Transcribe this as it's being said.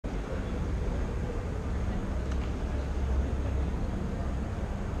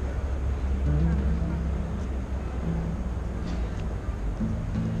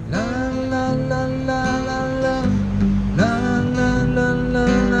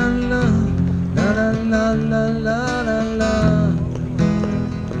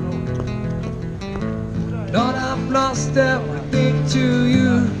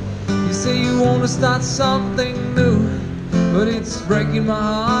got something new, but it's breaking my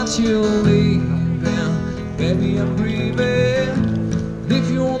heart you're leaving. Baby, I'm grieving. And if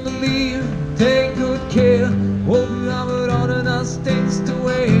you want to leave, take good care. Hope you have it all the nice things to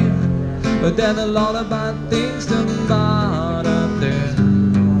wear. But there's a lot of bad things to find out there.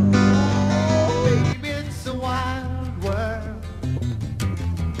 Baby, it's a wild world,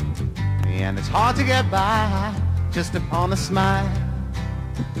 and it's hard to get by just upon a smile.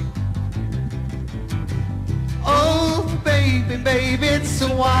 Oh, baby, baby, it's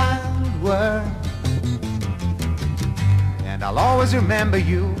a wild world, and I'll always remember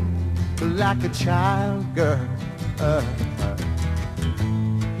you like a child girl.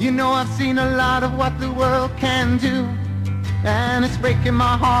 You know I've seen a lot of what the world can do, and it's breaking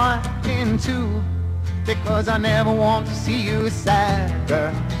my heart in two, because I never want to see you sad,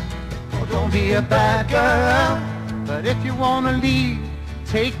 girl. Oh, don't be a bad girl, but if you want to leave,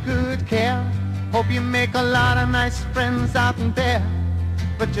 take good care. Hope you make a lot of nice friends out there,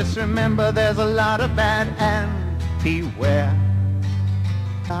 but just remember there's a lot of bad, and beware,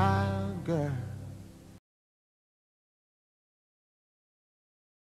 child girl.